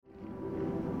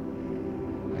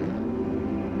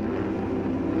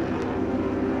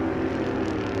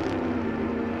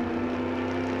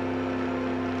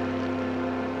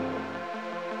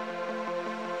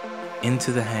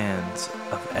into the hands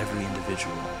of every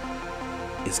individual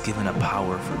is given a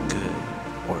power for good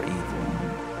or evil.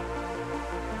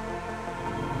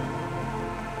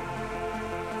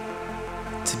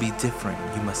 To be different,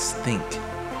 you must think,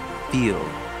 feel,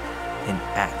 and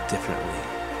act differently.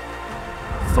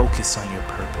 Focus on your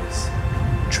purpose,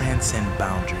 transcend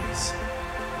boundaries,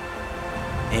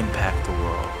 impact the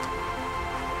world,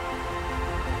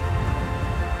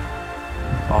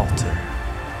 alter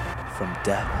from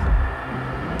death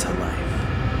to life.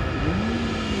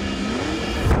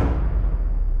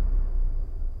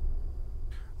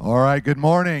 All right, good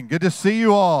morning. Good to see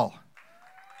you all.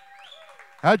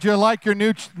 How'd you like your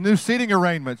new seating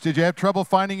arrangements? Did you have trouble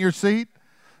finding your seat?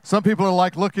 Some people are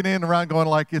like looking in around going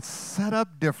like, it's set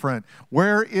up different.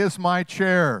 Where is my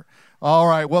chair? All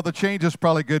right, well, the change is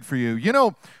probably good for you. You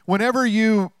know, whenever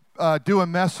you do a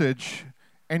message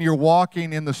and you're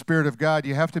walking in the Spirit of God,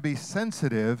 you have to be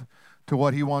sensitive to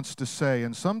what He wants to say.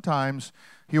 And sometimes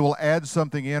He will add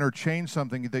something in or change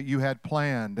something that you had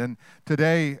planned. And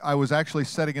today I was actually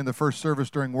sitting in the first service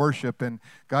during worship, and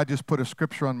God just put a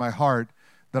scripture on my heart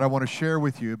that I want to share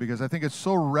with you because I think it's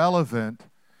so relevant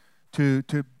to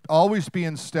always be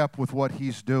in step with what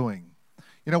He's doing.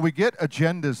 You know, we get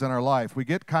agendas in our life. We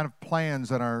get kind of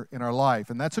plans in our life,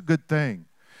 and that's a good thing.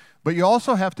 But you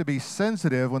also have to be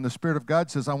sensitive when the Spirit of God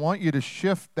says, I want you to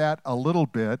shift that a little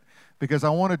bit because I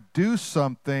want to do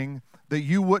something that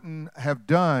you wouldn't have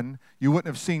done, you wouldn't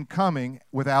have seen coming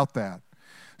without that.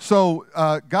 So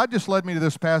God just led me to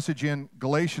this passage in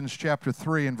Galatians chapter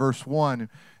 3 and verse 1.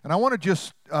 And I want to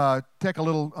just take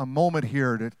a moment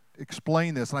here to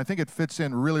explain this. And I think it fits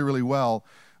in really, really well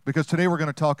because today we're going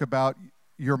to talk about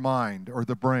your mind or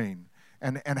the brain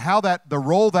and how the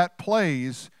role that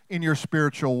plays in your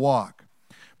spiritual walk.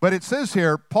 But it says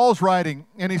here, Paul's writing,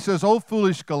 and he says, "O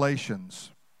foolish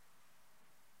Galatians,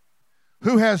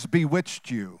 who has bewitched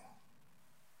you?"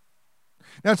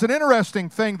 Now, it's an interesting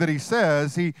thing that he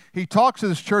says. He talks to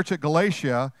this church at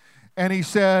Galatia, and he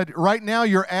said, right now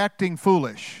you're acting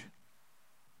foolish.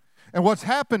 And what's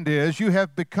happened is you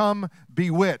have become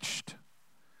bewitched.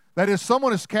 That is,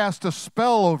 someone has cast a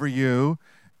spell over you,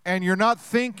 and you're not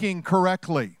thinking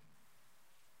correctly.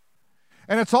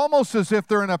 And it's almost as if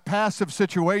they're in a passive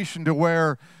situation to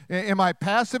where, am I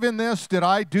passive in this? Did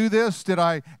I do this? Did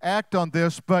I act on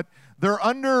this? But they're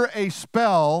under a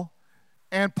spell,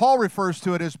 and Paul refers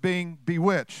to it as being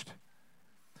bewitched.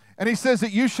 And he says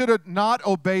that you should not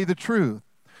obey the truth.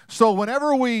 So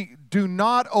whenever we do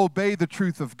not obey the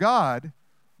truth of God,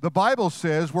 the Bible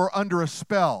says we're under a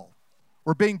spell.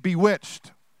 We're being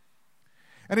bewitched.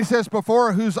 And he says,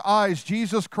 before whose eyes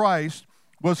Jesus Christ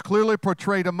was clearly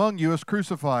portrayed among you as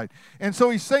crucified. And so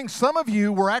he's saying some of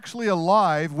you were actually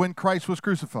alive when Christ was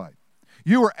crucified.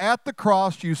 You were at the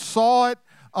cross, you saw it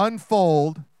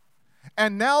unfold,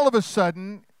 and now all of a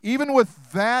sudden, even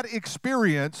with that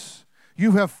experience,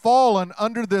 you have fallen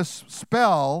under this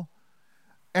spell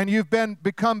and you've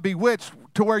become bewitched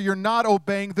to where you're not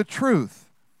obeying the truth.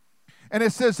 And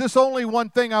it says, this only one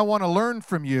thing I want to learn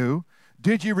from you.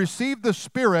 Did you receive the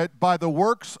Spirit by the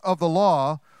works of the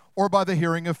law or by the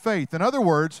hearing of faith? In other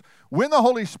words, when the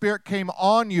Holy Spirit came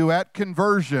on you at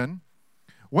conversion,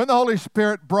 when the Holy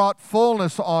Spirit brought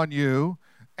fullness on you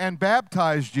and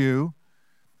baptized you,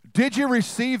 did you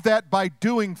receive that by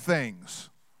doing things?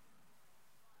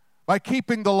 By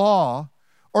keeping the law?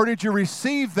 Or did you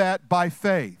receive that by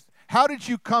faith? How did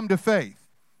you come to faith?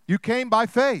 You came by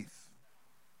faith.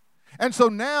 And so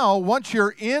now, once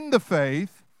you're in the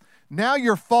faith, now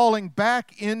you're falling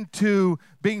back into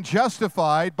being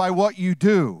justified by what you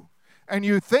do. And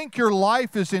you think your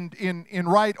life is in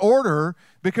right order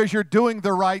because you're doing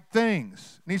the right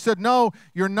things. And he said, no,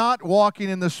 you're not walking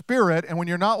in the Spirit. And when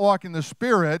you're not walking in the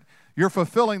Spirit, you're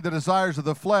fulfilling the desires of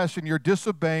the flesh and you're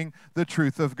disobeying the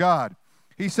truth of God.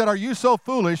 He said, are you so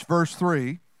foolish, verse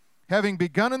 3, having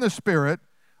begun in the Spirit,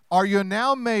 are you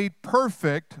now made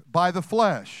perfect by the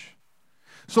flesh?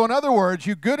 So in other words,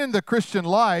 you get in the Christian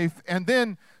life, and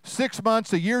then 6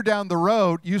 months, a year down the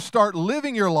road, you start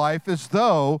living your life as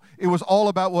though it was all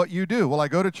about what you do. Well, I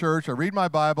go to church, I read my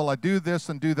Bible, I do this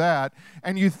and do that,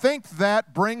 and you think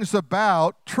that brings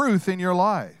about truth in your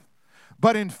life.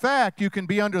 But in fact, you can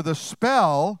be under the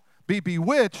spell, be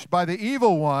bewitched by the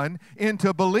evil one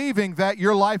into believing that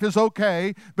your life is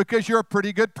okay because you're a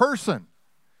pretty good person.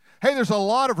 Hey, there's a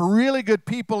lot of really good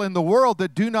people in the world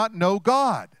that do not know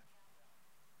God.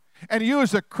 And you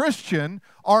as a Christian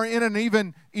are in an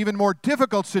even more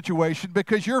difficult situation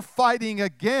because you're fighting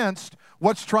against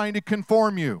what's trying to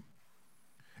conform you.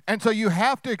 And so you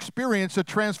have to experience a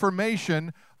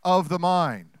transformation of the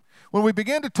mind. When we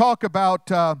begin to talk about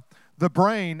the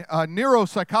brain,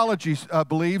 neuropsychology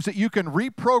believes that you can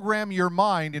reprogram your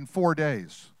mind in 4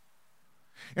 days.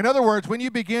 In other words, when you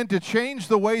begin to change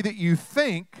the way that you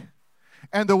think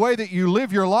and the way that you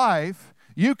live your life,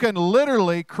 you can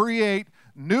literally create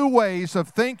new ways of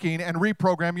thinking and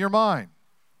reprogram your mind.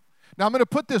 Now, I'm going to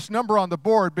put this number on the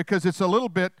board because it's a little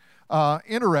bit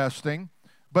interesting,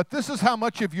 but this is how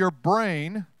much of your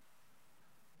brain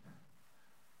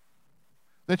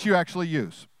that you actually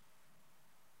use.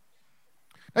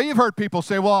 Now, you've heard people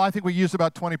say, well, I think we use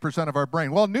about 20% of our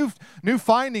brain. Well, new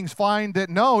findings find that,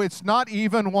 no, it's not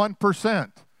even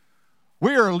 1%.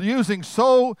 We are using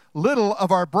so little of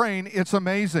our brain, it's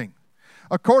amazing.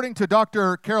 According to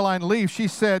Dr. Caroline Leaf, she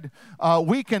said,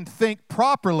 we can think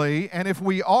properly, and if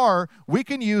we are, we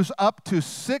can use up to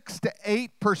 6 to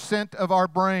 8% of our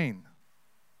brain.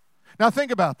 Now,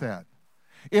 think about that.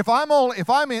 If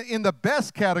I'm in the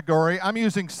best category, I'm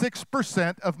using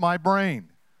 6% of my brain.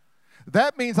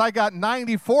 That means I got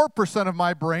 94% of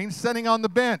my brain sitting on the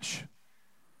bench,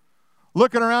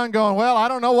 looking around going, well, I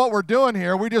don't know what we're doing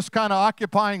here. We're just kind of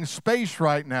occupying space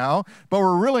right now, but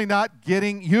we're really not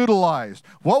getting utilized.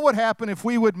 What would happen if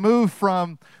we would move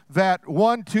from that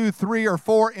 1, 2, 3, or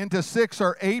 4 into 6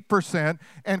 or 8%?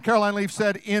 And Caroline Leaf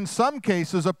said, in some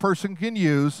cases, a person can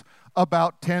use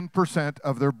about 10%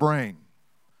 of their brain.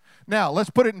 Now, let's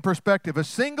put it in perspective. A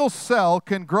single cell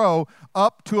can grow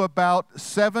up to about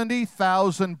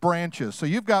 70,000 branches. So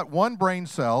you've got one brain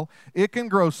cell. It can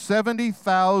grow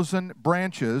 70,000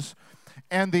 branches,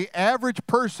 and the average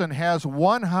person has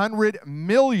 100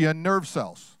 million nerve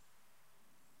cells.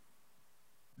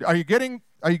 Are you getting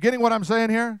what I'm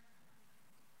saying here?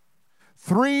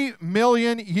 3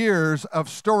 million years of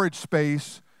storage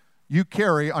space you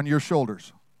carry on your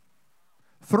shoulders.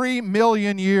 3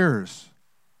 million years.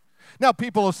 Now,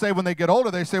 people will say when they get older,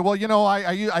 they say, well, you know,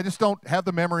 I just don't have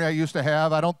the memory I used to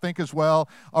have. I don't think as well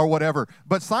or whatever.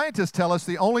 But scientists tell us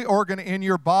the only organ in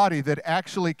your body that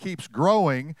actually keeps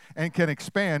growing and can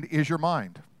expand is your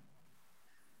mind.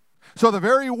 So the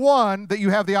very one that you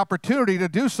have the opportunity to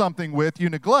do something with, you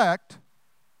neglect.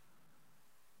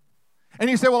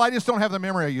 And you say, well, I just don't have the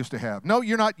memory I used to have. No,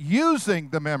 you're not using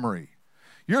the memory.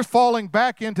 You're falling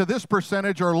back into this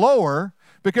percentage or lower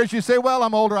because you say, well,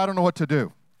 I'm older, I don't know what to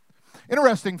do.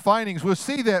 Interesting findings. We'll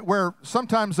see that where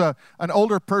sometimes an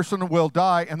older person will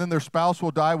die and then their spouse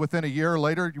will die within a year or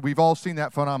later. We've all seen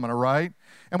that phenomena, right?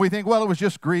 And we think, well, it was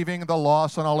just grieving the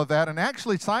loss and all of that. And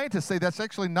actually, scientists say that's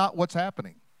actually not what's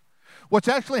happening. What's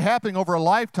actually happening over a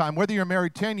lifetime, whether you're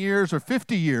married 10 years or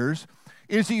 50 years,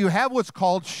 is that you have what's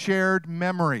called shared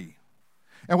memory.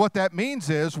 And what that means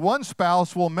is one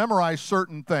spouse will memorize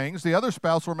certain things, the other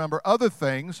spouse will remember other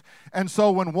things, and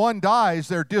so when one dies,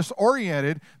 they're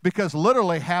disoriented because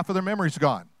literally half of their memory's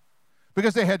gone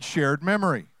because they had shared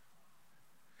memory.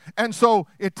 And so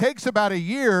it takes about a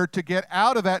year to get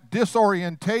out of that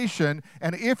disorientation,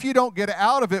 and if you don't get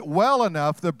out of it well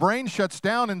enough, the brain shuts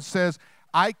down and says,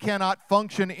 I cannot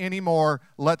function anymore,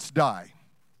 let's die.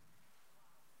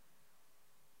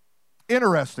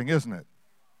 Interesting, isn't it?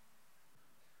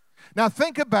 Now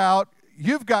think about,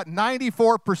 you've got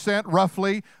 94%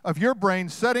 roughly of your brain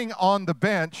sitting on the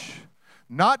bench,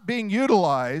 not being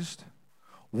utilized.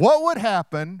 What would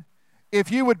happen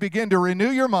if you would begin to renew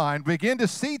your mind, begin to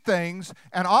see things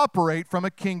and operate from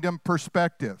a kingdom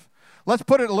perspective? Let's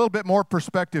put it a little bit more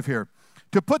perspective here.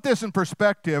 To put this in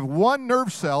perspective, one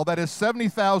nerve cell that has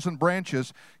 70,000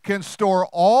 branches can store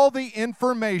all the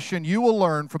information you will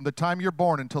learn from the time you're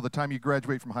born until the time you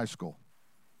graduate from high school.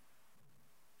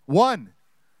 One.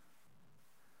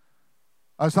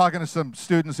 I was talking to some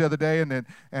students the other day,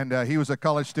 and he was a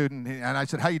college student, and I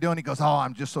said, how you doing? He goes, oh,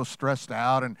 I'm just so stressed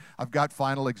out, and I've got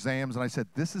final exams. And I said,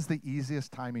 this is the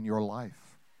easiest time in your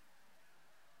life.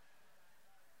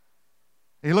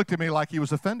 He looked at me like he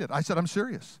was offended. I said, I'm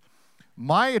serious.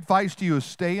 My advice to you is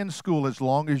stay in school as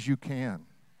long as you can.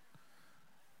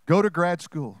 Go to grad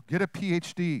school, get a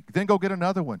PhD, then go get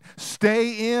another one.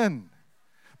 Stay in.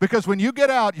 Because when you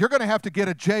get out, you're going to have to get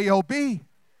a JOB.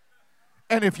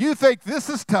 And if you think this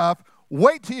is tough,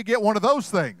 wait till you get one of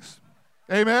those things.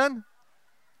 Amen?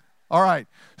 All right.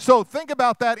 So think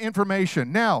about that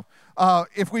information. Now,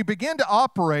 if we begin to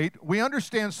operate, we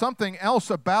understand something else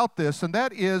about this, and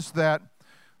that is that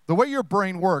the way your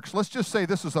brain works, let's just say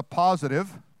this is a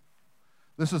positive,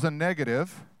 this is a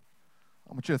negative.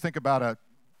 I want you to think about a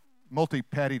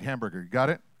multi-pattied hamburger. You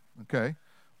got it? Okay.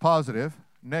 Positive.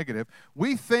 Negative.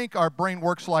 We think our brain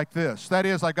works like this. That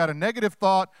is, I got a negative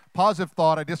thought, positive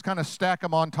thought, I just kind of stack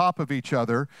them on top of each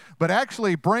other. But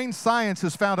actually, brain science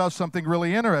has found out something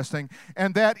really interesting,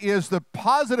 and that is the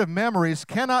positive memories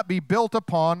cannot be built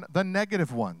upon the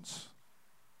negative ones.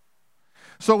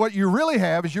 So what you really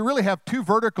have is you really have two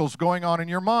verticals going on in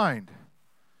your mind.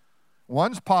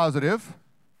 One's positive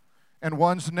and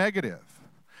one's negative.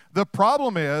 The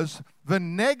problem is the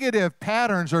negative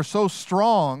patterns are so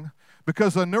strong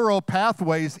because the neural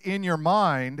pathways in your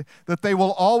mind that they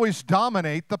will always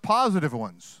dominate the positive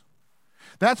ones.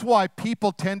 That's why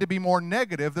people tend to be more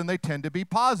negative than they tend to be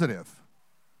positive.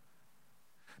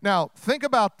 Now, think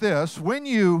about this.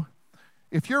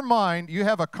 If your mind, you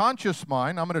have a conscious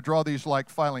mind, I'm going to draw these like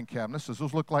filing cabinets. Does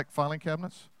those look like filing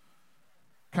cabinets?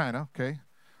 Kind of, okay.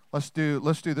 Let's do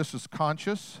this as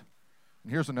conscious.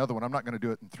 And here's another one. I'm not going to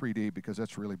do it in 3D because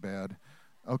that's really bad.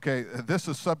 Okay, this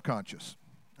is subconscious.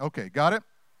 Okay, got it?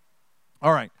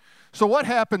 All right. So what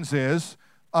happens is,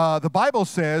 the Bible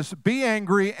says, be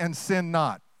angry and sin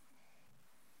not.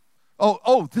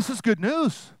 Oh, this is good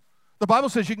news. The Bible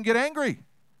says you can get angry,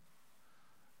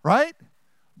 right?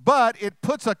 But it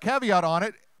puts a caveat on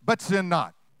it, but sin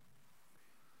not.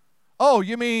 Oh,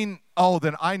 you mean,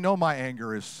 then I know my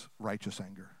anger is righteous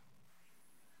anger.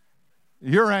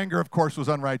 Your anger, of course, was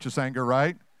unrighteous anger,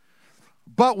 right?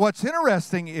 But what's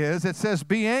interesting is it says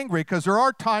be angry, because there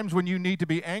are times when you need to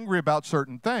be angry about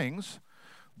certain things,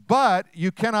 but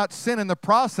you cannot sin in the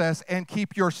process and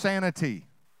keep your sanity.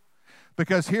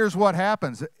 Because here's what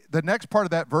happens. The next part of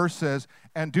that verse says,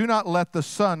 and do not let the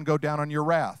sun go down on your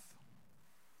wrath.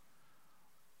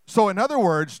 So in other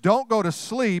words, don't go to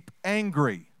sleep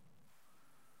angry.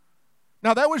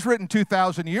 Now that was written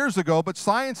 2,000 years ago, but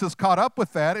science has caught up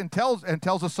with that and tells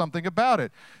us something about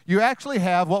it. You actually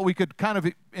have what we could kind of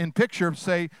in picture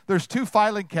say there's two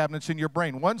filing cabinets in your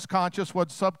brain. One's conscious,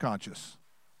 one's subconscious.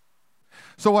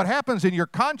 So what happens in your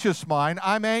conscious mind,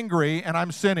 I'm angry and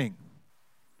I'm sinning.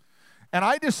 And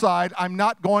I decide I'm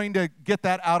not going to get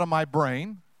that out of my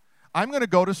brain. I'm going to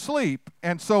go to sleep.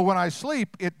 And so when I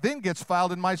sleep, it then gets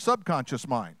filed in my subconscious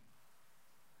mind.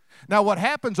 Now what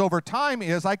happens over time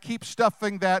is I keep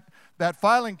stuffing that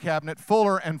filing cabinet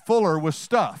fuller and fuller with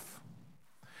stuff.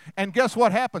 And guess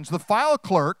what happens? The file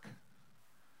clerk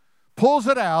pulls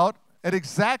it out at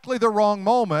exactly the wrong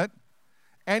moment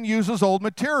and uses old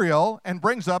material and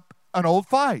brings up an old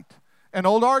fight, an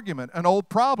old argument, an old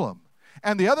problem.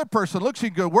 And the other person looks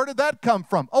and goes, where did that come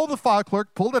from? Oh, the file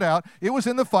clerk pulled it out. It was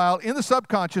in the file, in the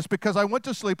subconscious, because I went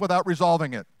to sleep without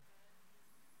resolving it.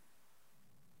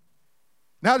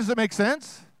 Now, does it make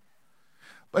sense?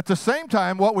 But at the same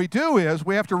time, what we do is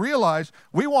we have to realize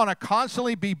we want to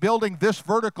constantly be building this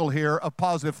vertical here of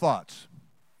positive thoughts.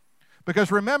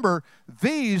 Because remember,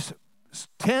 these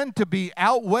tend to be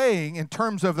outweighing in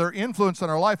terms of their influence on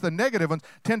our life. The negative ones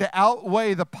tend to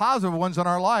outweigh the positive ones in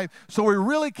our life. So we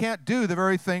really can't do the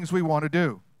very things we want to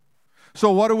do. So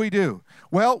what do?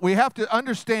 Well, we have to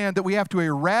understand that we have to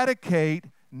eradicate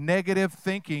negative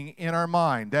thinking in our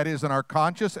mind. That is in our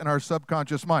conscious and our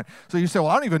subconscious mind. So you say, well,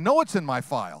 I don't even know what's in my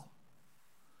file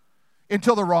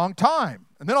until the wrong time.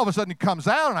 And then all of a sudden it comes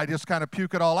out and I just kind of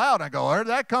puke it all out. And I go, where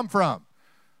did that come from?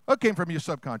 It came from your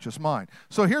subconscious mind.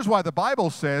 So here's why the Bible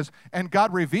says, and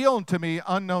God revealed to me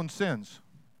unknown sins.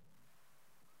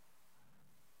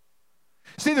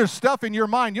 See, there's stuff in your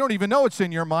mind, you don't even know it's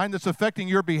in your mind, that's affecting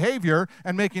your behavior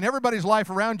and making everybody's life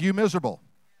around you miserable.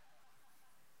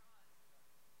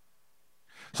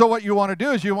 So what you want to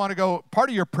do is you want to go, part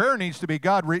of your prayer needs to be,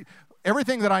 God,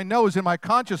 everything that I know is in my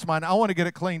conscious mind. I want to get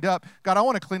it cleaned up. God, I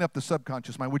want to clean up the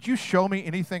subconscious mind. Would you show me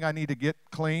anything I need to get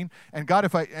clean? And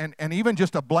God, and even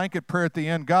just a blanket prayer at the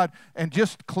end, God, and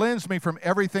just cleanse me from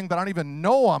everything that I don't even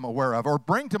know I'm aware of, or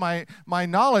bring to my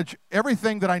knowledge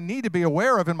everything that I need to be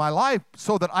aware of in my life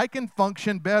so that I can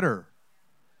function better.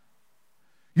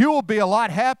 You will be a lot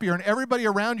happier, and everybody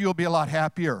around you will be a lot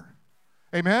happier.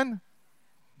 Amen?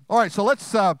 All right, so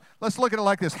let's look at it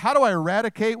like this. How do I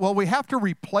eradicate? Well, we have to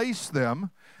replace them,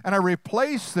 and I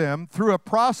replace them through a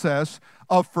process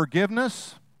of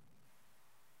forgiveness,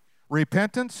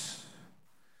 repentance,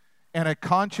 and a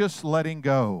conscious letting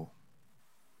go.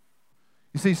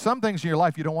 You see, some things in your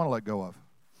life you don't want to let go of.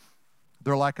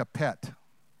 They're like a pet.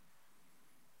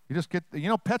 You just get,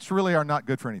 pets really are not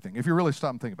good for anything, if you really stop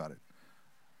and think about it,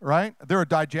 right? They're a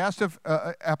digestive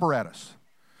apparatus.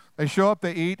 They show up,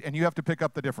 they eat, and you have to pick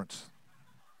up the difference.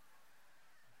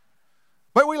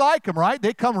 But we like them, right?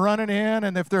 They come running in,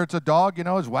 and if there's a dog,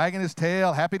 is wagging his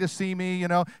tail, happy to see me,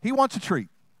 he wants a treat.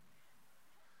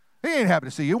 He ain't happy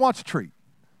to see you, he wants a treat.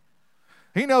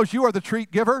 He knows you are the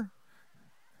treat giver.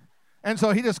 And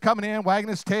so he just coming in, wagging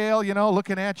his tail,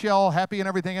 looking at you all happy and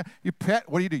everything. You pet,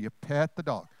 what do? You pet the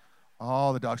dog.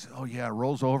 Oh, the dog says, oh yeah,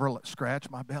 rolls over, scratch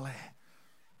my belly.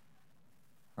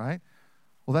 Right?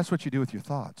 Well, that's what you do with your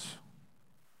thoughts.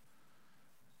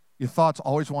 Your thoughts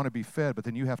always want to be fed, but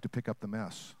then you have to pick up the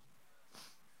mess.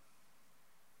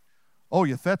 Oh,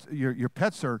 your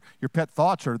pets are, your pet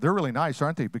thoughts are, they're really nice,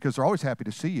 aren't they? Because they're always happy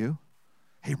to see you.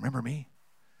 Hey, remember me?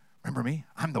 Remember me?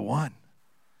 I'm the one.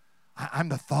 I'm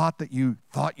the thought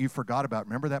you forgot about.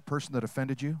 Remember that person that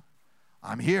offended you?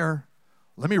 I'm here.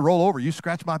 Let me roll over. You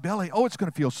scratch my belly. Oh, it's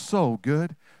going to feel so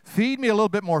good. Feed me a little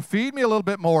bit more. Feed me a little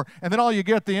bit more. And then all you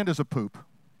get at the end is a poop.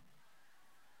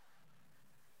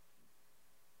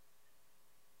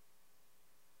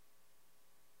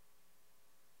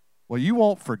 Well, you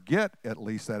won't forget at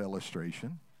least that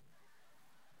illustration.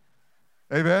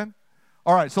 Amen?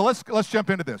 All right, so let's jump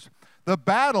into this. The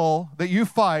battle that you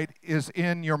fight is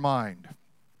in your mind.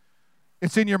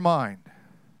 It's in your mind.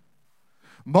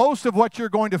 Most of what you're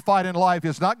going to fight in life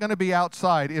is not going to be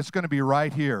outside. It's going to be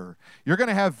right here. You're going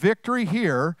to have victory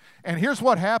here. And here's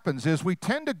what happens is we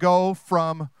tend to go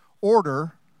from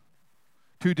order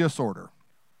to disorder.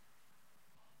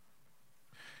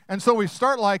 And so we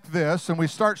start like this, and we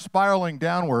start spiraling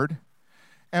downward,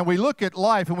 and we look at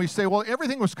life, and we say, well,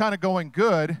 everything was kind of going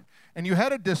good, and you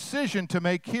had a decision to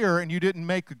make here, and you didn't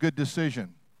make a good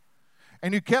decision.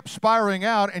 And you kept spiraling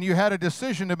out, and you had a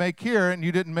decision to make here, and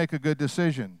you didn't make a good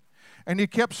decision. And you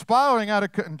kept spiraling out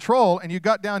of control, and you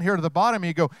got down here to the bottom, and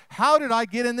you go, how did I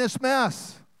get in this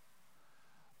mess?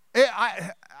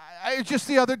 Just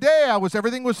the other day,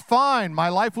 everything was fine. My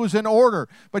life was in order.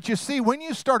 But you see, when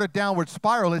you start a downward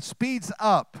spiral, it speeds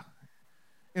up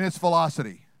in its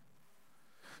velocity.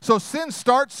 So sin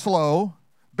starts slow,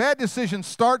 bad decisions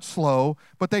start slow,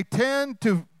 but they tend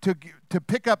to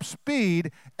pick up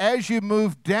speed as you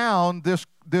move down this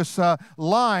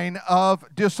line of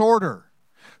disorder.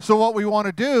 So what we want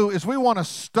to do is we want to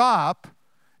stop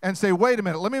and say, wait a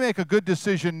minute, let me make a good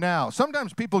decision now.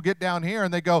 Sometimes people get down here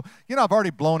and they go, I've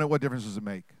already blown it. What difference does it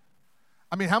make?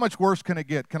 I mean, how much worse can it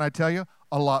get? Can I tell you?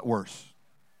 A lot worse.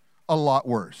 A lot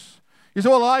worse. You say,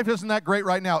 well, life isn't that great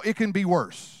right now. It can be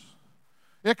worse.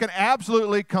 It can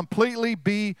absolutely, completely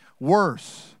be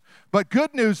worse. But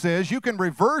good news is you can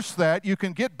reverse that. You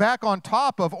can get back on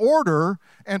top of order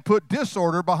and put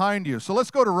disorder behind you. So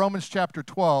let's go to Romans chapter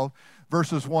 12,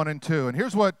 verses 1 and 2. And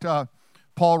here's what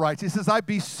Paul writes. He says, I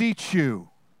beseech you.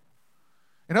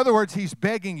 In other words, he's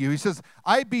begging you. He says,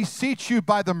 I beseech you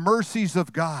by the mercies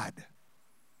of God.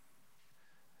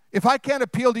 If I can't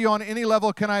appeal to you on any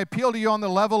level, can I appeal to you on the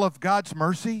level of God's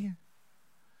mercy?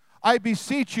 I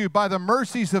beseech you by the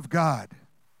mercies of God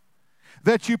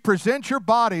that you present your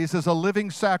bodies as a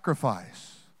living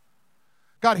sacrifice.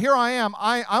 God, here I am.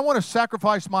 I want to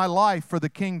sacrifice my life for the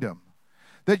kingdom.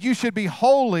 That you should be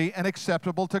holy and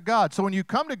acceptable to God. So when you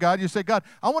come to God, you say, God,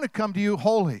 I want to come to you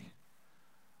holy.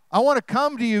 I want to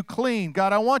come to you clean.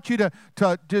 God, I want you to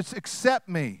just accept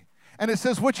me. And it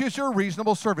says, which is your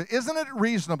reasonable service. Isn't it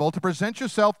reasonable to present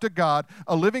yourself to God,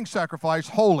 a living sacrifice,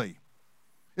 holy?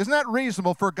 Isn't that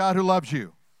reasonable for a God who loves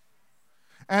you?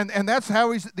 And that's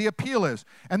how the appeal is.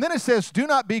 And then it says, do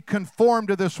not be conformed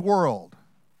to this world.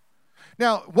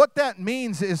 Now, what that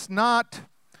means is not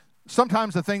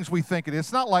sometimes the things we think it is.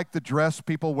 It's not like the dress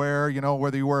people wear,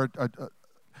 whether you wear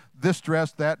this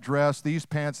dress, that dress, these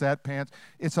pants, that pants.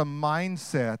 It's a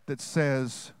mindset that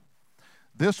says,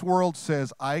 this world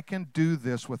says, I can do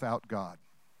this without God.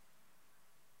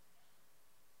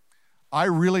 I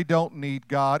really don't need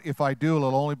God. If I do,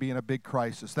 it'll only be in a big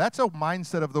crisis. That's a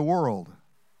mindset of the world.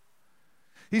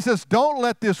 He says, don't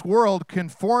let this world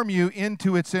conform you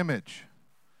into its image,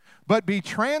 but be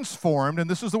transformed, and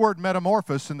this is the word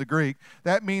metamorphosis in the Greek.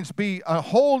 That means be a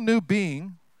whole new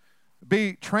being,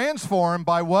 be transformed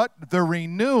by what? The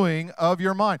renewing of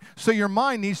your mind. So your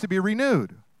mind needs to be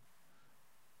renewed.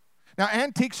 Now,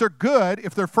 antiques are good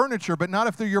if they're furniture, but not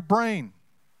if they're your brain.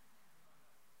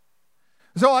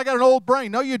 So I got an old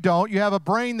brain. No, you don't. You have a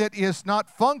brain that is not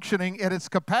functioning at its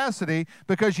capacity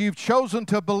because you've chosen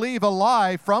to believe a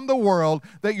lie from the world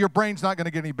that your brain's not going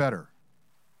to get any better.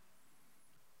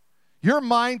 Your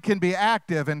mind can be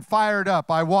active and fired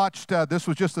up. I watched, this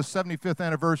was just the 75th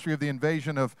anniversary of the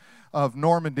invasion of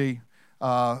Normandy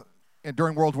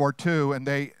during World War II, and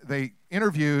they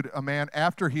interviewed a man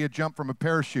after he had jumped from a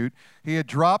parachute. He had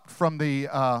dropped from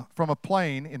a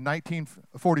plane in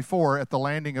 1944 at the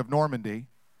landing of Normandy,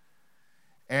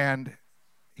 and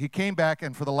he came back,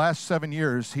 and for the last 7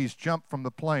 years, he's jumped from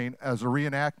the plane as a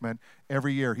reenactment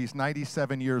every year. He's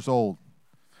 97 years old.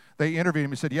 They interviewed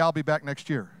him. He said, I'll be back next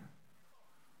year.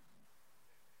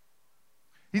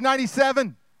 He's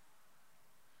 97.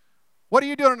 What are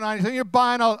you doing at 97? You're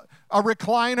buying a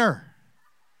recliner.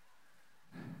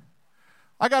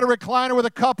 I got a recliner with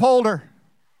a cup holder,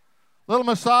 little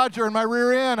massager in my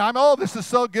rear end. This is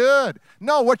so good.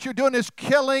 No, what you're doing is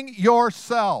killing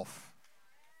yourself.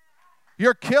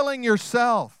 You're killing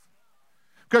yourself.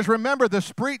 Because remember, the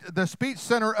speech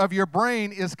center of your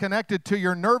brain is connected to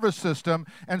your nervous system.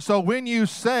 And so when you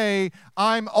say,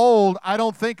 I'm old, I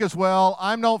don't think as well,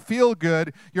 I don't feel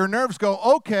good, your nerves go,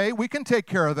 okay, we can take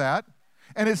care of that.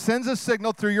 And it sends a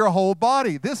signal through your whole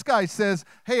body. This guy says,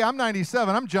 hey, I'm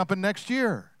 97, I'm jumping next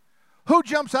year. Who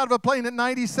jumps out of a plane at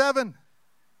 97?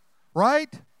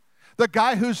 Right? The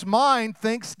guy whose mind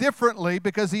thinks differently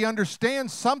because he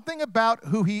understands something about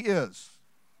who he is.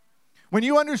 When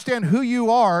you understand who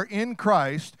you are in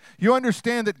Christ, you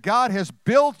understand that God has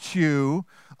built you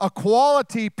a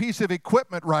quality piece of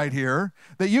equipment right here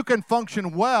that you can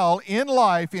function well in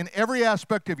life, in every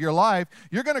aspect of your life.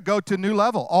 You're going to go to a new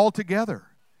level altogether.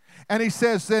 And he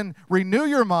says, then renew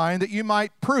your mind that you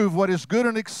might prove what is good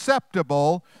and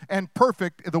acceptable and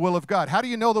perfect in the will of God. How do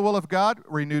you know the will of God?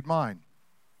 Renewed mind.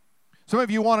 Some of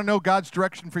you want to know God's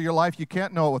direction for your life. You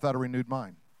can't know it without a renewed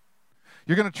mind.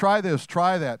 You're going to try this,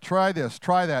 try that, try this,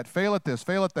 try that, fail at this,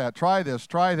 fail at that, try this,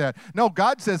 try that. No,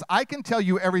 God says, I can tell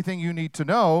you everything you need to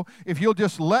know if you'll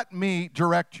just let me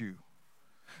direct you.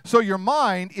 So your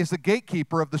mind is the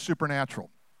gatekeeper of the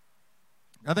supernatural.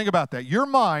 Now think about that. Your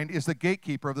mind is the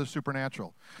gatekeeper of the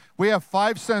supernatural. We have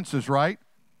 5 senses, right?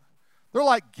 They're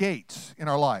like gates in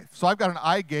our life. So I've got an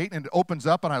eye gate, and it opens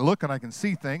up, and I look, and I can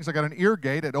see things. I got an ear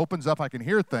gate. It opens up, I can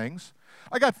hear things.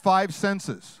 I got 5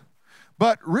 senses.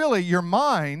 But really, your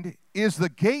mind is the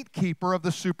gatekeeper of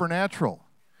the supernatural.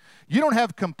 You don't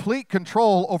have complete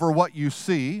control over what you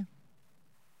see.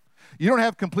 You don't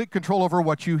have complete control over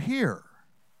what you hear.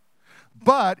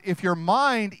 But if your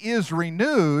mind is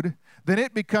renewed, then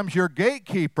it becomes your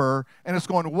gatekeeper, and it's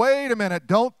going, wait a minute,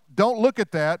 don't look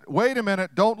at that. Wait a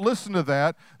minute, don't listen to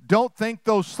that. Don't think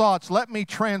those thoughts. Let me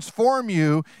transform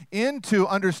you into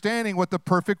understanding what the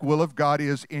perfect will of God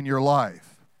is in your life.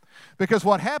 Because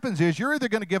what happens is you're either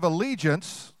going to give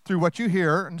allegiance through what you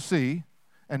hear and see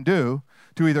and do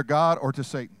to either God or to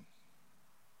Satan.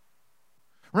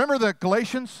 Remember the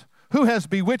Galatians? Who has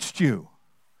bewitched you?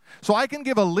 So I can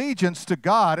give allegiance to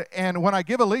God, and when I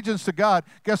give allegiance to God,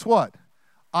 guess what?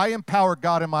 I empower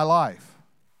God in my life.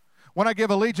 When I give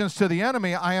allegiance to the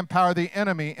enemy, I empower the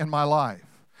enemy in my life.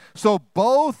 So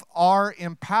both are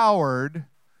empowered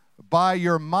by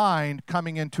your mind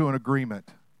coming into an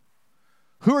agreement.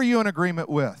 Who are you in agreement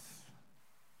with?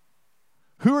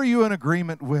 Who are you in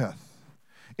agreement with?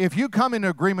 If you come in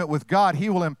agreement with God, He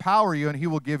will empower you and He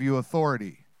will give you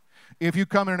authority. If you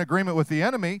come in agreement with the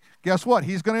enemy, guess what?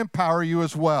 He's going to empower you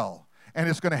as well. And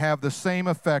it's going to have the same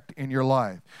effect in your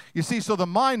life. You see, so the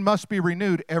mind must be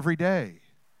renewed every day.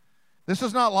 This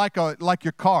is not like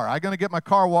your car. I'm going to get my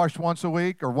car washed once a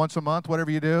week or once a month,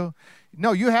 whatever you do.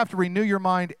 No, you have to renew your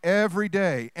mind every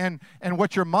day. And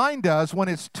what your mind does, when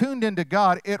it's tuned into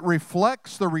God, it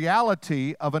reflects the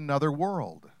reality of another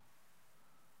world,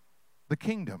 the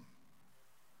kingdom.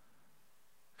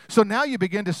 So now you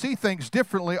begin to see things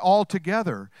differently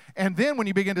altogether. And then when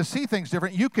you begin to see things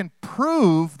different, you can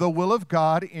prove the will of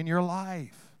God in your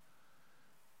life.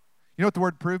 You know what the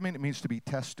word prove means? It means to be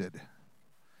tested.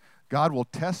 God will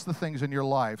test the things in your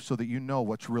life so that you know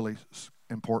what's really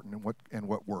important and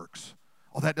what works.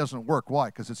 Oh, that doesn't work. Why?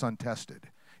 Because it's untested.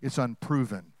 It's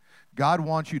unproven. God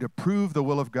wants you to prove the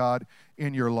will of God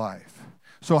in your life.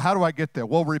 So how do I get there?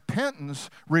 Well, repentance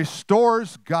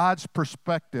restores God's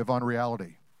perspective on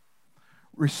reality.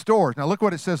 Restores. Now look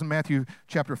what it says in Matthew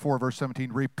chapter 4, verse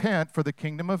 17. Repent, for the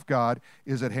kingdom of God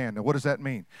is at hand. Now what does that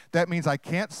mean? That means I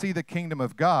can't see the kingdom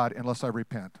of God unless I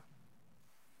repent.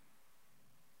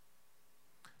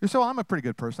 You say, well, I'm a pretty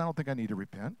good person. I don't think I need to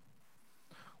repent.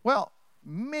 Well,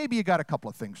 maybe you got a couple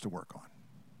of things to work on.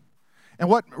 And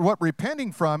what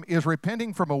repenting from is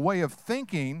repenting from a way of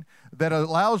thinking that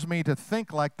allows me to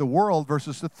think like the world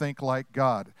versus to think like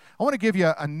God. I want to give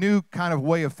you a new kind of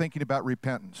way of thinking about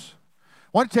repentance.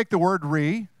 I want to take the word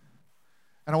re,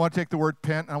 and I want to take the word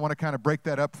pent, and I want to kind of break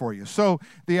that up for you. So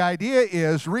the idea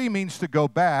is re means to go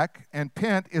back, and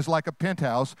pent is like a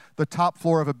penthouse, the top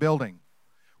floor of a building.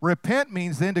 Repent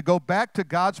means then to go back to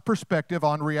God's perspective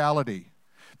on reality.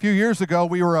 A few years ago,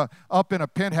 we were up in a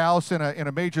penthouse in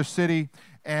a major city,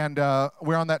 and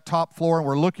we're on that top floor, and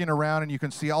we're looking around, and you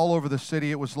can see all over the city.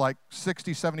 It was like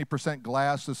 60, 70%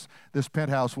 glass, this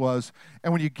penthouse was.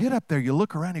 And when you get up there, you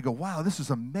look around, and you go, wow, this is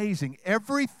amazing.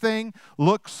 Everything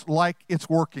looks like it's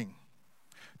working.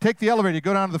 Take the elevator, you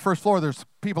go down to the first floor, there's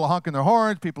people honking their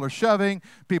horns, people are shoving,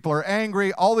 people are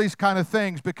angry, all these kind of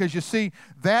things, because you see,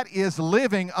 that is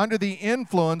living under the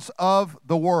influence of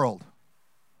the world.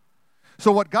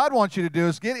 So what God wants you to do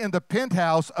is get in the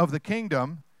penthouse of the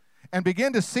kingdom and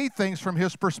begin to see things from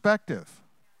His perspective.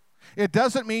 It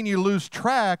doesn't mean you lose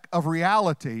track of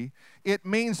reality. it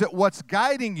means that what's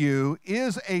guiding you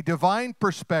is a divine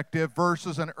perspective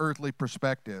versus an earthly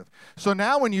perspective. So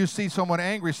now when you see someone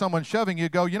angry, someone shoving, you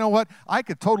go, you know what? I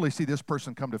could totally see this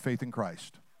person come to faith in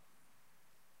Christ.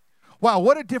 Wow,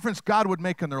 what a difference God would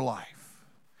make in their life.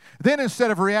 Then instead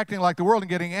of reacting like the world and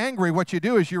getting angry, what you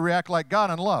do is you react like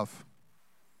God in love.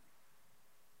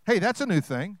 Hey, that's a new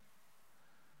thing,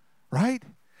 right?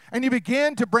 And you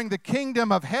begin to bring the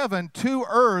kingdom of heaven to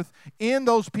earth in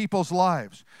those people's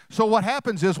lives. So what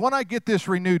happens is when I get this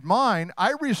renewed mind,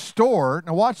 I restore,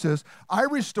 now watch this, I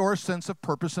restore a sense of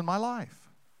purpose in my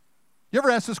life. You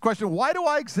ever ask this question, why do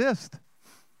I exist?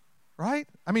 Right?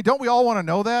 I mean, don't we all want to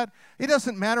know that? It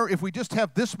doesn't matter if we just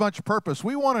have this much purpose.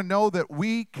 We want to know that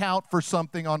we count for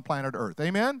something on planet Earth.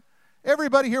 Amen?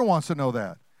 Everybody here wants to know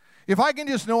that. If I can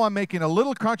just know I'm making a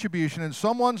little contribution in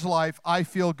someone's life, I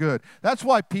feel good. That's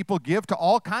why people give to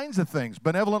all kinds of things,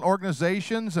 benevolent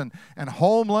organizations and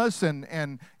homeless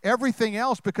and everything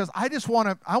else, because I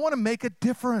want to make a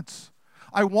difference.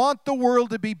 I want the world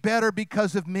to be better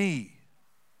because of me.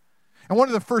 And one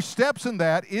of the first steps in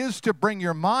that is to bring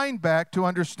your mind back to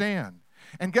understand.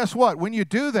 And guess what? When you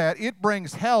do that, it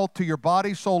brings health to your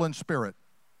body, soul, and spirit.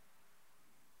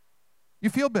 You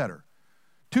feel better.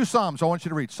 2 Psalms I want you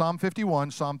to read, Psalm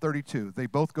 51, Psalm 32. They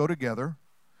both go together.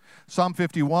 Psalm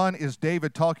 51 is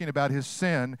David talking about his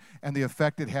sin and the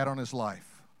effect it had on his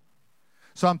life.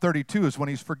 Psalm 32 is when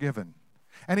he's forgiven.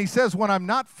 And he says, when I'm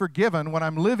not forgiven, when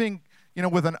I'm living,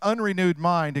 with an unrenewed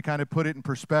mind, to kind of put it in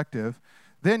perspective,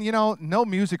 then, no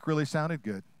music really sounded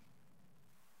good.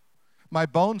 My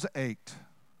bones ached.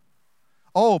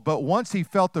 Oh, but once he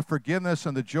felt the forgiveness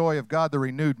and the joy of God, the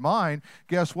renewed mind,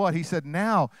 guess what? He said,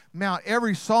 now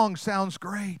every song sounds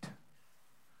great.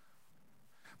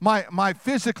 My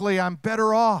physically, I'm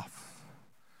better off.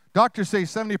 Doctors say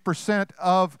 70%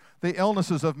 of the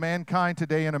illnesses of mankind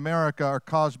today in America are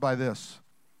caused by this.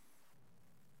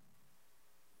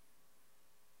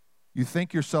 You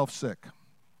think yourself sick.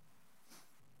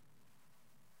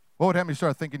 What would happen if you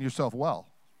start thinking yourself well?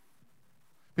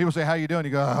 People say, how you doing?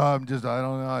 You go, I don't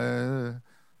know.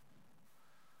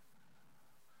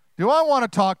 Do I want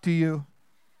to talk to you?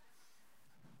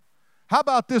 How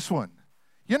about this one?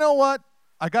 You know what?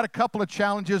 I got a couple of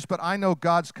challenges, but I know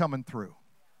God's coming through.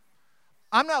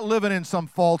 I'm not living in some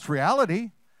false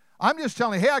reality. I'm just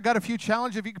telling you, hey, I got a few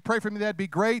challenges. If you could pray for me, that'd be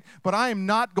great. But I am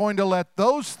not going to let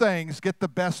those things get the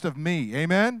best of me.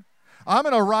 Amen? I'm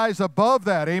going to rise above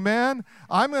that. Amen?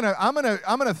 I'm going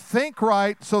to think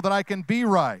right so that I can be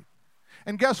right.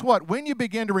 And guess what? When you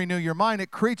begin to renew your mind,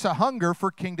 it creates a hunger for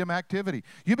kingdom activity.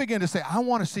 You begin to say, I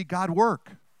want to see God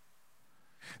work.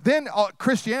 Then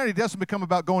Christianity doesn't become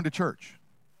about going to church.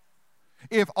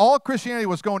 If all Christianity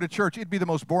was going to church, it'd be the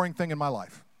most boring thing in my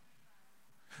life.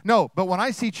 No, but when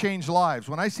I see changed lives,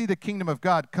 when I see the kingdom of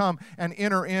God come and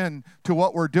enter into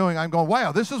what we're doing, I'm going,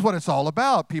 wow, this is what it's all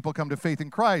about. People come to faith in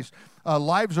Christ.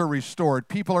 Lives are restored.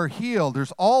 People are healed.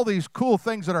 There's all these cool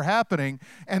things that are happening.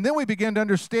 And then we begin to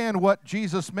understand what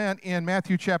Jesus meant in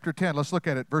Matthew chapter 10. Let's look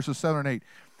at it, verses 7 and 8.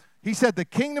 He said, the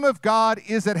kingdom of God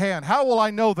is at hand. How will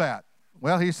I know that?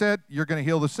 Well, he said, you're going to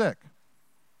heal the sick.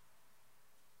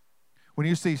 When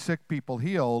you see sick people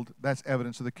healed, that's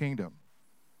evidence of the kingdom.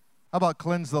 How about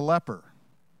cleanse the leper?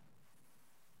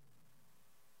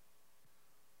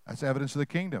 That's evidence of the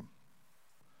kingdom.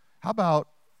 How about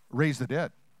raise the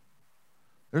dead?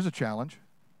 There's a challenge.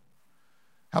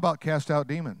 How about cast out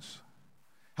demons?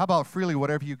 How about freely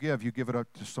whatever you give it up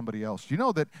to somebody else? Do you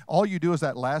know that all you do is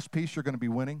that last piece, you're going to be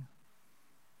winning?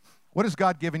 What has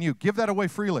God given you? Give that away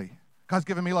freely. God's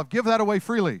given me love. Give that away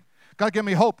freely. God give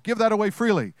me hope. Give that away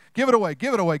freely. Give it away,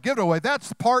 give it away, give it away.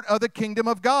 That's part of the kingdom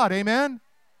of God. Amen?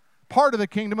 Part of the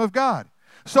kingdom of God.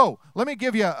 So let me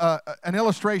give you an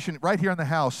illustration right here in the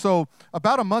house. So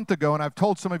about a month ago, and I've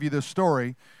told some of you this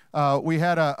story, we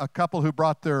had a couple who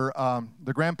brought their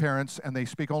grandparents, and they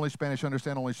speak only Spanish,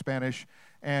 understand only Spanish.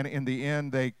 And in the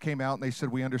end, they came out and they said,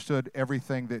 we understood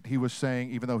everything that he was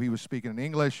saying, even though he was speaking in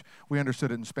English, we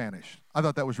understood it in Spanish. I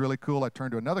thought that was really cool. I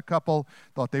turned to another couple,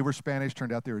 thought they were Spanish,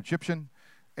 turned out they were Egyptian.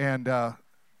 And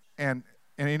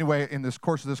anyway, in this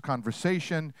course of this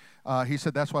conversation, he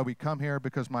said, that's why we come here,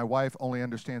 because my wife only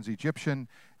understands Egyptian,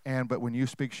 but when you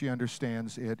speak, she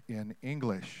understands it in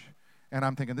English. And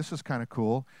I'm thinking, this is kind of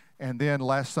cool. And then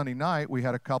last Sunday night, we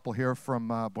had a couple here from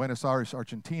Buenos Aires,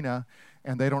 Argentina,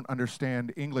 and they don't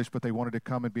understand English, but they wanted to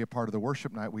come and be a part of the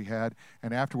worship night we had.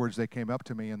 And afterwards, they came up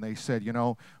to me and they said,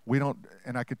 we don't,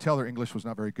 and I could tell their English was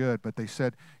not very good, but they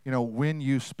said, when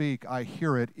you speak, I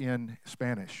hear it in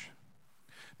Spanish.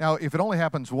 Now, if it only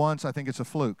happens once, I think it's a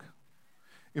fluke.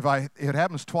 If it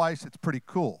happens twice, it's pretty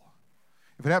cool.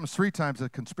 If it happens 3 times, it's a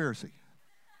conspiracy.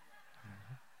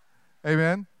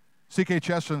 Amen? G.K.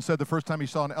 Chesterton said the first time he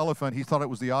saw an elephant, he thought it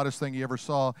was the oddest thing he ever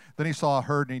saw. Then he saw a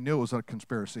herd and he knew it was a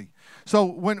conspiracy. So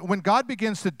when God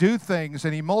begins to do things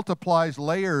and he multiplies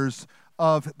layers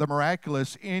of the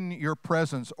miraculous in your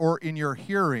presence or in your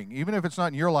hearing, even if it's not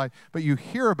in your life, but you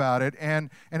hear about it and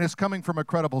it's coming from a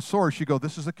credible source, you go,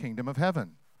 this is the kingdom of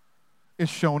heaven.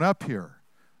 It's shown up here.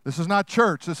 This is not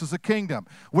church. This is a kingdom.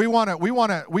 We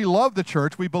love the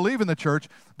church. We believe in the church,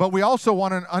 but we also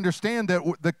want to understand that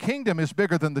the kingdom is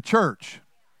bigger than the church.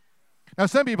 Now,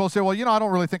 some people say, well, I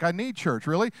don't really think I need church.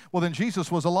 Really? Well, then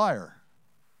Jesus was a liar.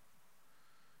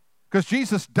 Because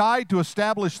Jesus died to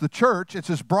establish the church. It's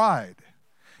his bride.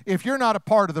 If you're not a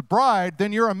part of the bride,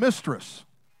 then you're a mistress.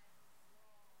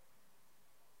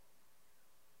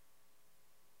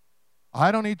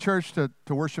 I don't need church to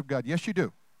worship God. Yes, you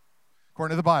do.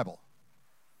 According to the Bible.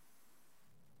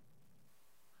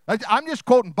 I'm just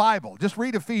quoting Bible. Just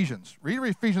read Ephesians. Read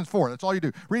Ephesians 4. That's all you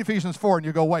do. Read Ephesians 4 and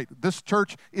you go, wait, this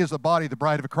church is the body, the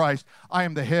bride of Christ. I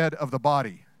am the head of the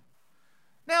body.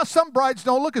 Now, some brides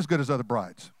don't look as good as other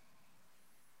brides.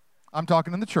 I'm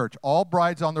talking in the church. All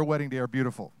brides on their wedding day are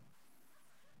beautiful.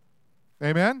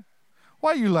 Amen?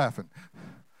 Why are you laughing?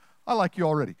 I like you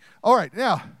already. All right,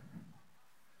 now.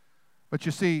 But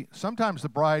you see, sometimes the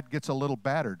bride gets a little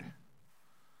battered.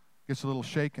 Gets a little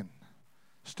shaken.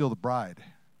 Still the bride.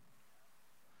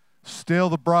 Still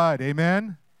the bride.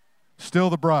 Amen? Still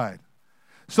the bride.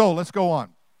 So let's go on.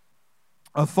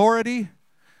 Authority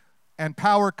and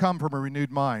power come from a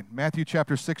renewed mind. Matthew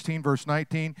chapter 16, verse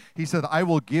 19, he said, I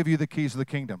will give you the keys of the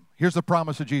kingdom. Here's the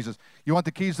promise of Jesus. You want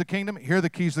the keys of the kingdom? Here are the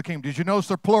keys of the kingdom. Did you notice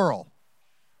they're plural?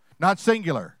 Not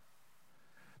singular.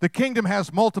 The kingdom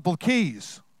has multiple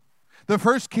keys. The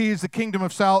first key is the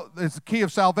key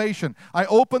of salvation. I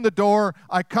open the door,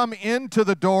 I come into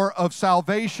the door of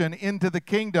salvation, into the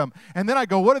kingdom. And then I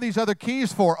go, what are these other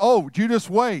keys for? Oh, you just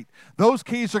wait. Those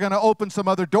keys are going to open some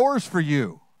other doors for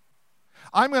you.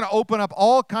 I'm going to open up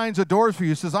all kinds of doors for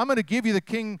you. He says, I'm going to give you the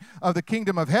king of the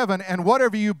kingdom of heaven, and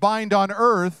whatever you bind on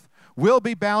earth will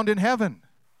be bound in heaven.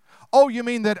 Oh, you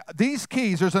mean that these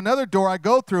keys, there's another door I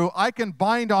go through, I can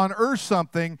bind on earth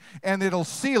something and it'll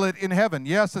seal it in heaven.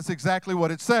 Yes, that's exactly what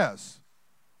it says.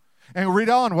 And read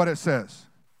on what it says.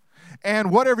 And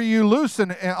whatever you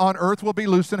loosen on earth will be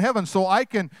loosed in heaven. So I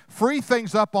can free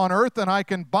things up on earth and I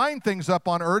can bind things up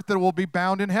on earth that will be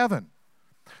bound in heaven.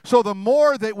 So the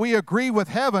more that we agree with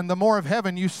heaven, the more of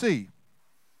heaven you see.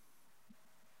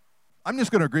 I'm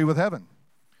just going to agree with heaven.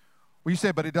 Well, you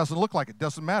say, but it doesn't look like it.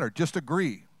 Doesn't matter. Just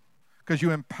agree. Because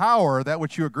you empower that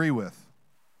which you agree with.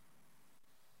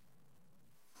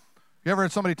 You ever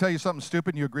had somebody tell you something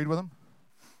stupid and you agreed with them?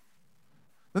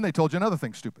 Then they told you another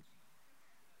thing stupid.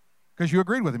 Because you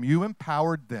agreed with them. You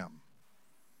empowered them.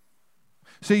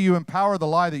 See, you empower the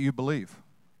lie that you believe.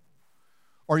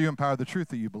 Or you empower the truth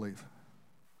that you believe.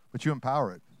 But you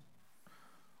empower it.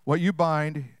 What you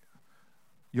bind,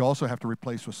 you also have to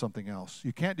replace with something else.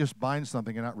 You can't just bind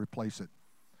something and not replace it.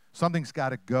 Something's got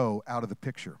to go out of the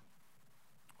picture.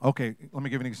 Okay, let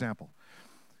me give you an example.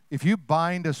 If you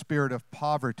bind a spirit of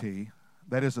poverty,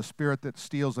 that is a spirit that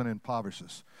steals and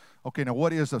impoverishes. Okay, now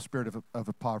what is a spirit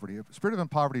of poverty? A spirit of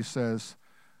poverty says,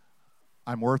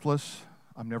 I'm worthless,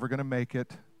 I'm never going to make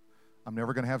it, I'm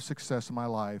never going to have success in my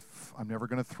life, I'm never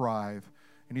going to thrive.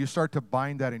 And you start to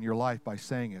bind that in your life by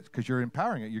saying it, because you're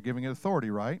empowering it, you're giving it authority,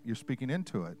 right? You're speaking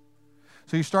into it.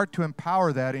 So you start to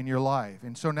empower that in your life.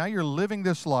 And so now you're living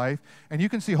this life, and you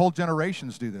can see whole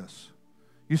generations do this.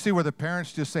 You see where the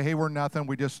parents just say, hey, we're nothing,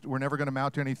 we're never going to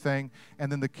amount to anything, and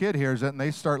then the kid hears it, and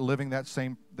they start living that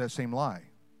same lie.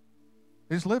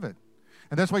 They just live it.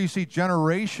 And that's why you see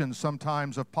generations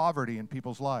sometimes of poverty in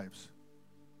people's lives.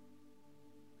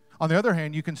 On the other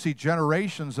hand, you can see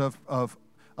generations of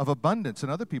abundance in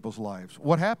other people's lives.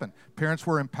 What happened? Parents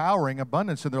were empowering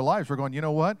abundance in their lives. We're going, you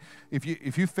know what?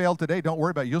 If you fail today, don't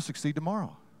worry about it. You'll succeed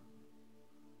tomorrow.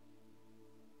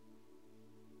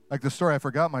 Like the story, I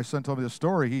forgot, my son told me this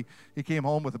story. He came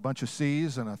home with a bunch of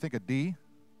C's and I think a D.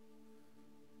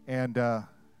 And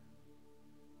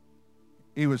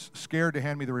he was scared to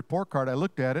hand me the report card. I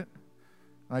looked at it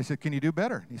and I said, can you do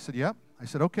better? And he said, yep. I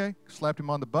said, okay. Slapped him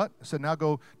on the butt. I said, now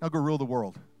go rule the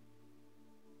world.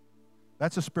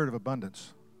 That's a spirit of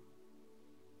abundance.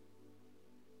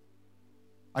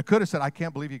 I could have said, I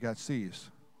can't believe you got C's.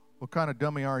 What kind of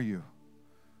dummy are you?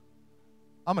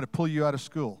 I'm going to pull you out of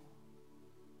school.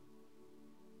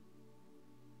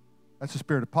 That's the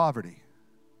spirit of poverty.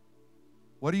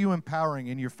 What are you empowering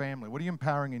in your family? What are you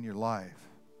empowering in your life?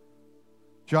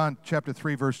 John chapter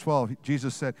 3, verse 12,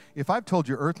 Jesus said, if I've told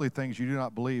you earthly things you do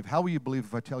not believe, how will you believe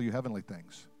if I tell you heavenly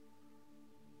things?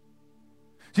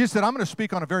 Jesus said, I'm going to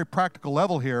speak on a very practical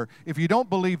level here. If you don't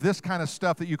believe this kind of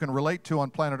stuff that you can relate to on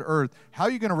planet Earth, how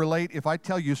are you going to relate if I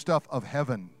tell you stuff of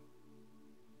heaven?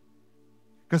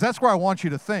 Because that's where I want you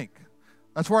to think.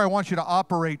 That's where I want you to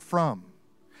operate from.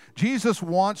 Jesus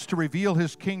wants to reveal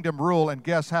his kingdom rule, and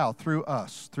guess how? Through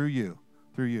us, through you,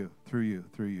 through you, through you,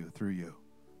 through you, through you.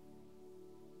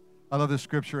 I love this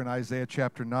scripture in Isaiah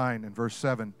chapter 9 and verse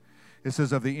 7. It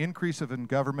says, of the increase of in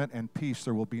government and peace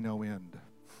there will be no end.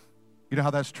 You know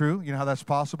how that's true? You know how that's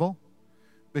possible?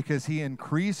 Because he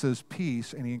increases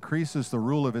peace and he increases the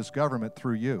rule of his government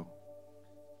through you.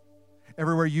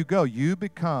 Everywhere you go, you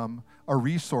become a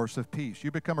resource of peace.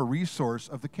 You become a resource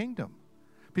of the kingdom.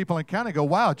 People encounter go,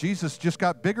 wow, Jesus just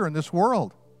got bigger in this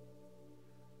world.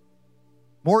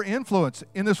 More influence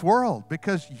in this world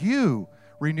because you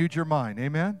renewed your mind.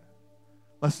 Amen?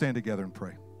 Let's stand together and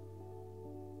pray.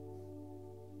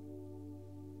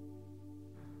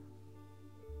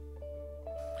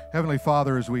 Heavenly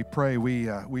Father, as we pray, we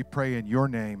pray in your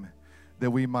name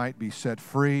that we might be set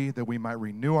free, that we might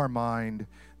renew our mind,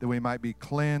 that we might be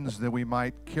cleansed, that we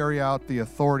might carry out the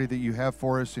authority that you have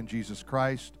for us in Jesus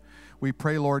Christ. We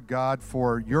pray, Lord God,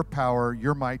 for your power,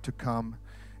 your might to come,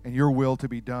 and your will to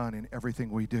be done in everything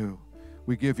we do.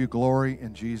 We give you glory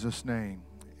in Jesus' name.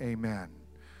 Amen.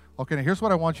 Okay, now here's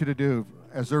what I want you to do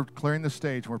as they're clearing the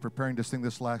stage and we're preparing to sing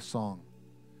this last song.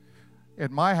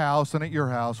 At my house and at your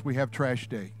house, we have trash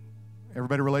day.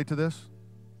 Everybody relate to this?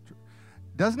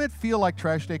 Doesn't it feel like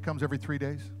trash day comes every 3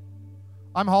 days?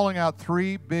 I'm hauling out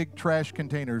 3 big trash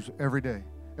containers every day,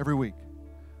 every week.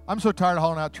 I'm so tired of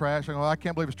hauling out trash. I go, I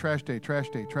can't believe it's trash day, trash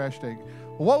day, trash day.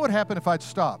 Well, what would happen if I'd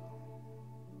stop?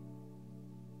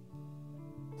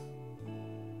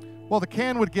 Well, the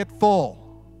can would get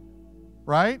full,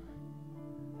 right?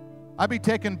 I'd be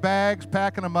taking bags,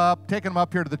 packing them up, taking them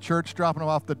up here to the church, dropping them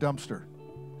off the dumpster.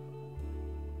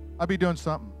 I'd be doing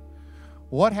something.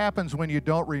 What happens when you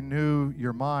don't renew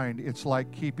your mind? It's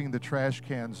like keeping the trash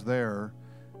cans there,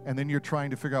 and then you're trying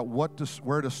to figure out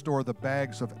where to store the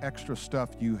bags of extra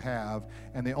stuff you have,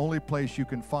 and the only place you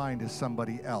can find is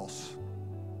somebody else.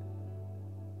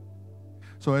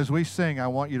 So as we sing, I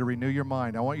want you to renew your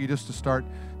mind. I want you just to start,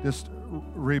 just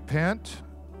repent,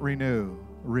 renew.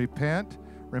 Repent.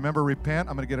 Remember, repent.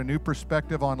 I'm going to get a new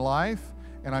perspective on life,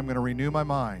 and I'm going to renew my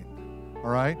mind. All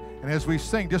right? And as we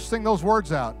sing, just sing those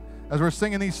words out. As we're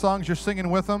singing these songs, you're singing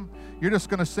with them. You're just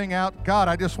going to sing out, God,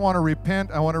 I just want to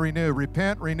repent. I want to renew.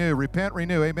 Repent, renew. Repent,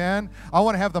 renew. Amen? I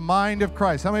want to have the mind of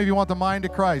Christ. How many of you want the mind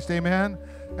of Christ? Amen?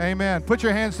 Amen. Put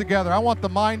your hands together. I want the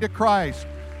mind of Christ.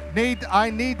 I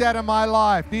need that in my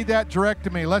life. Need that direct to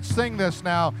me. Let's sing this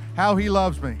now, How He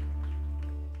Loves Me.